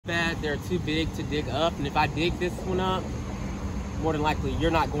that they're too big to dig up. And if I dig this one up, more than likely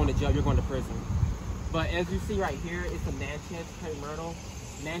you're not going to jail, you're going to prison. But as you see right here, it's a Natchez Crape Myrtle.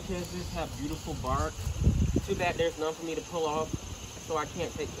 Natchez's have beautiful bark. Too bad there's none for me to pull off, so I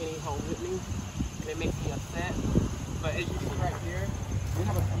can't take any home with me. And it makes me upset. But as you see right here, we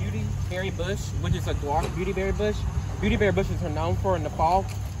have a beautyberry bush, which is a dwarf beautyberry bush. Beautyberry bushes are known for in the fall.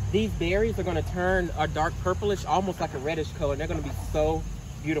 These berries are going to turn a dark purplish, almost like a reddish color. They're going to be so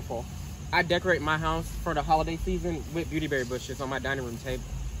beautiful. I decorate my house for the holiday season with beautyberry bushes on my dining room table.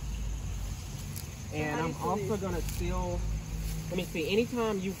 And I'm also going to seal, let me see,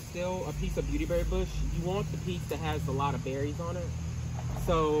 anytime you seal a piece of beautyberry bush, you want the piece that has a lot of berries on it.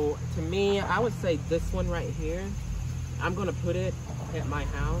 So to me, I would say this one right here, I'm going to put it at my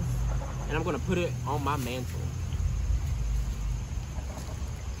house and I'm going to put it on my mantle.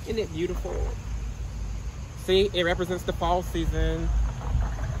 Isn't it beautiful? See, it represents the fall season.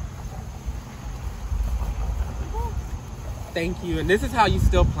 Thank you. And this is how you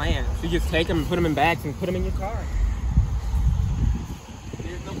still plant. So you just take them and put them in bags and put them in your car.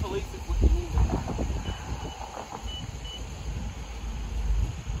 There's no police if what you need.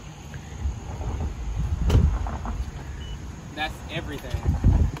 That's everything.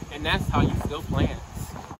 And that's how you still plant.